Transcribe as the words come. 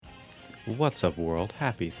What's up, world?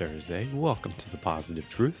 Happy Thursday. Welcome to the Positive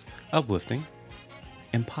Truth, Uplifting,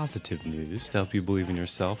 and positive news to help you believe in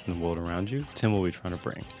yourself and the world around you. Tim, what are we trying to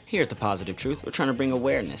bring? Here at The Positive Truth, we're trying to bring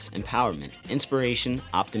awareness, empowerment, inspiration,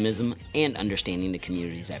 optimism, and understanding to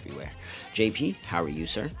communities everywhere. JP, how are you,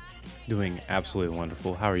 sir? Doing absolutely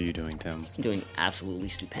wonderful. How are you doing, Tim? I'm doing absolutely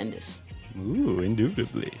stupendous. Ooh,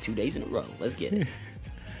 indubitably. 2 days in a row. Let's get it.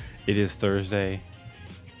 It is Thursday,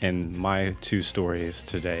 and my two stories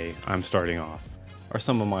today, I'm starting off, are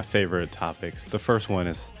some of my favorite topics. The first one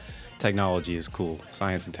is technology is cool.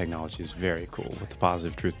 Science and technology is very cool with the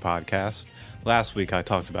Positive Truth podcast. Last week, I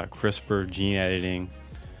talked about CRISPR, gene editing,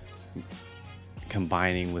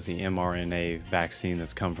 combining with the mRNA vaccine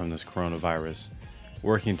that's come from this coronavirus,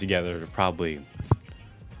 working together to probably,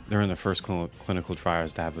 they're in the first clinical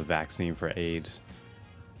trials to have a vaccine for AIDS,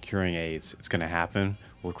 curing AIDS. It's going to happen.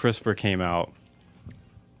 Well, CRISPR came out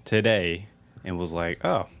today and was like,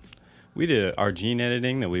 oh, we did our gene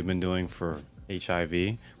editing that we've been doing for HIV.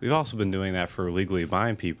 We've also been doing that for legally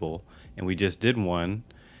blind people, and we just did one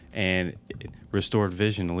and it restored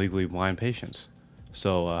vision to legally blind patients.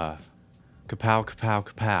 So, kapow, kapow,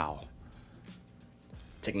 kapow.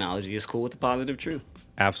 Technology is cool with The Positive Truth.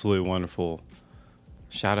 Absolutely wonderful.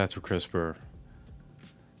 Shout out to CRISPR.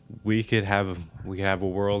 We could have a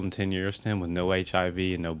world in 10 years, Tim, with no HIV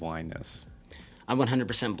and no blindness. I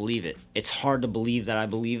 100% believe it. It's hard to believe that I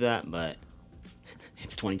believe that, but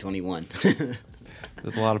it's 2021.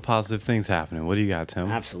 There's a lot of positive things happening. What do you got,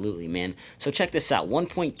 Tim? Absolutely, man. So check this out.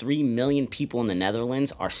 1.3 million people in the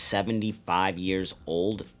Netherlands are 75 years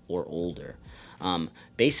old or older.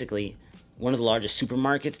 Basically, one of the largest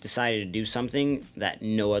supermarkets decided to do something that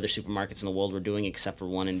no other supermarkets in the world were doing except for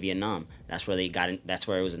one in Vietnam. That's where that's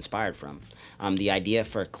where it was inspired from. The idea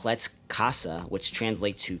for Klets Kassa, which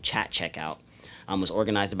translates to chat checkout, was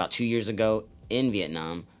organized about 2 years ago in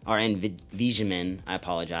Vietnam, or in Vietnam, I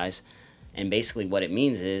apologize. And basically what it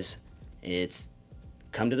means is it's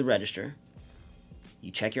come to the register,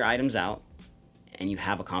 you check your items out, and you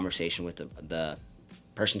have a conversation with the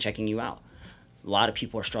person checking you out. A lot of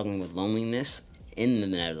people are struggling with loneliness in the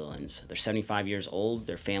Netherlands. They're 75 years old,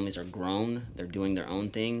 their families are grown, they're doing their own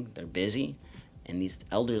thing, they're busy, and this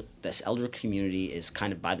elder community is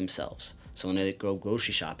kind of by themselves. So when they go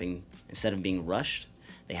grocery shopping, instead of being rushed,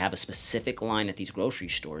 they have a specific line at these grocery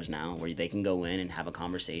stores now where they can go in and have a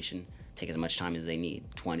conversation, take as much time as they need,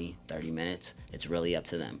 20, 30 minutes. It's really up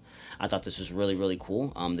to them. I thought this was really, really cool.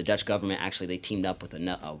 The Dutch government, actually, they teamed up with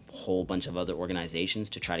a whole bunch of other organizations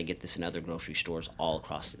to try to get this in other grocery stores all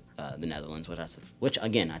across the Netherlands, which,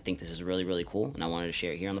 again, I think this is really, really cool, and I wanted to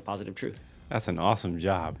share it here on The Positive Truth. That's an awesome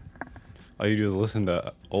job. All you do is listen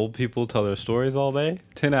to old people tell their stories all day?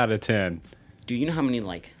 10 out of 10. Dude, you know how many,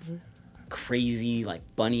 crazy,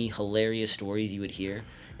 funny, hilarious stories you would hear?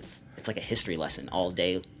 It's like a history lesson all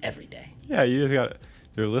day, every day. Yeah, you're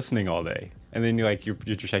listening all day. And then you're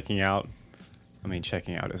checking out. I mean,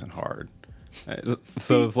 checking out isn't hard.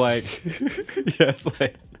 So it's like, yeah, it's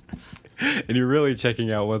like, and you're really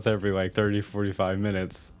checking out once every 30, 45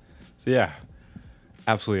 minutes. So yeah,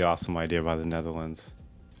 absolutely awesome idea by the Netherlands.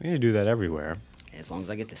 We need to do that everywhere. As long as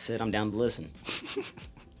I get to sit, I'm down to listen.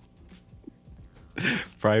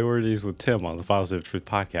 Priorities with Tim on the Positive Truth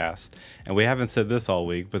podcast. And we haven't said this all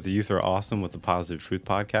week, but the youth are awesome with the Positive Truth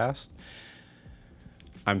podcast.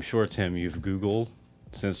 I'm sure, Tim, you've Googled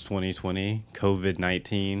since 2020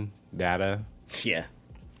 COVID-19 data. Yeah.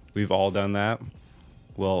 We've all done that.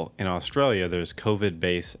 Well, in Australia, there's COVID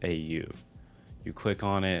Base AU. You click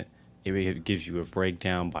on it, it gives you a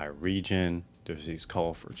breakdown by region. There's these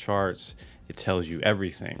colorful charts. It tells you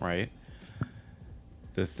everything, right?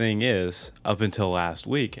 The thing is, up until last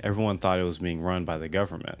week, everyone thought it was being run by the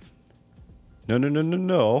government.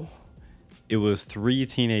 No. It was 3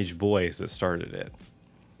 teenage boys that started it.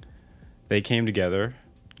 They came together,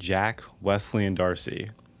 Jack, Wesley, and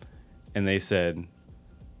Darcy, and they said,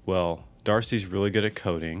 well, Darcy's really good at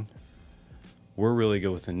coding, we're really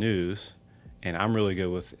good with the news, and I'm really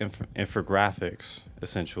good with infographics,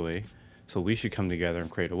 essentially, so we should come together and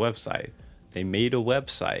create a website. They made a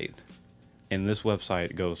website. And this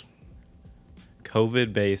website goes,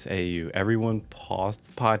 COVID Base AU. Everyone pause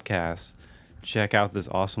the podcast. Check out this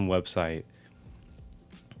awesome website.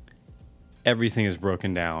 Everything is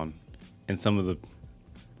broken down in some of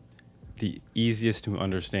the easiest to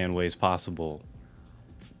understand ways possible.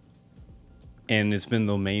 And it's been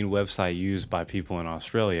the main website used by people in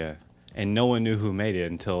Australia. And no one knew who made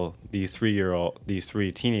it until these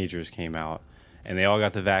 3 teenagers came out. And they all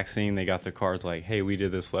got the vaccine. They got their cards like, hey, we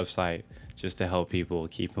did this website just to help people,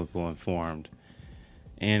 keep people informed,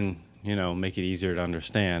 and, make it easier to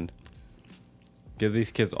understand. Give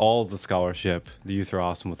these kids all the scholarship. The youth are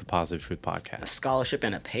awesome with the Positive Truth A podcast. scholarship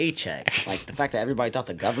and a paycheck. Like the fact that everybody thought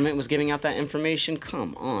the government was giving out that information.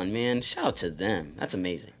 Come on, man. Shout out to them. That's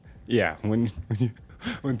amazing. Yeah, when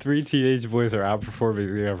 3 teenage boys are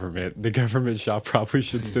outperforming the government shop probably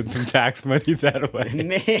should send some tax money that way.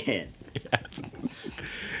 Man.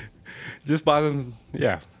 Just buy them,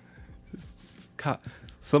 yeah.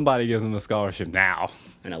 Somebody give them a scholarship now.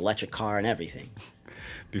 An electric car and everything.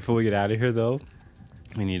 Before we get out of here, though,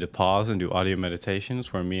 we need to pause and do audio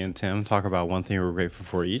meditations where me and Tim talk about one thing we're grateful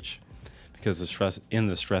for each. Because in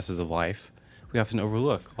the stresses of life, we often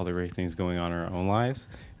overlook all the great things going on in our own lives.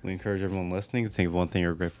 We encourage everyone listening to think of one thing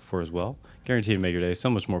you're grateful for as well. Guaranteed to make your day so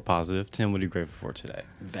much more positive. Tim, what are you grateful for today?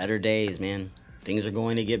 Better days, man. Things are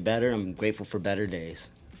going to get better. I'm grateful for better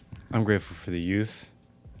days. I'm grateful for the youth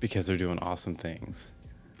because they're doing awesome things.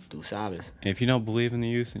 Tu sabes. And if you don't believe in the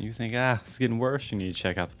youth and you think, it's getting worse, you need to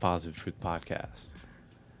check out the Positive Truth podcast.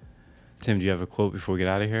 Tim, do you have a quote before we get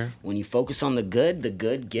out of here? When you focus on the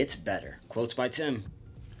good gets better. Quotes by Tim.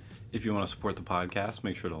 If you want to support the podcast,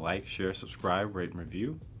 make sure to like, share, subscribe, rate, and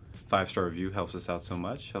review. 5-star review helps us out so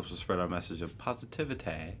much, helps us spread our message of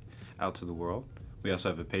positivity out to the world. We also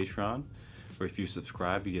have a Patreon, where if you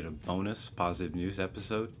subscribe, you get a bonus positive news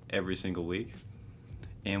episode every single week.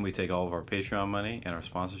 And we take all of our Patreon money and our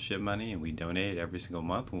sponsorship money, and we donate it every single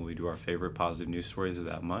month when we do our favorite positive news stories of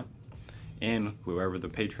that month. And whoever the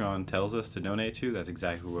Patreon tells us to donate to, that's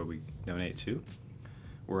exactly where we donate to.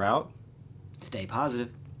 We're out. Stay positive.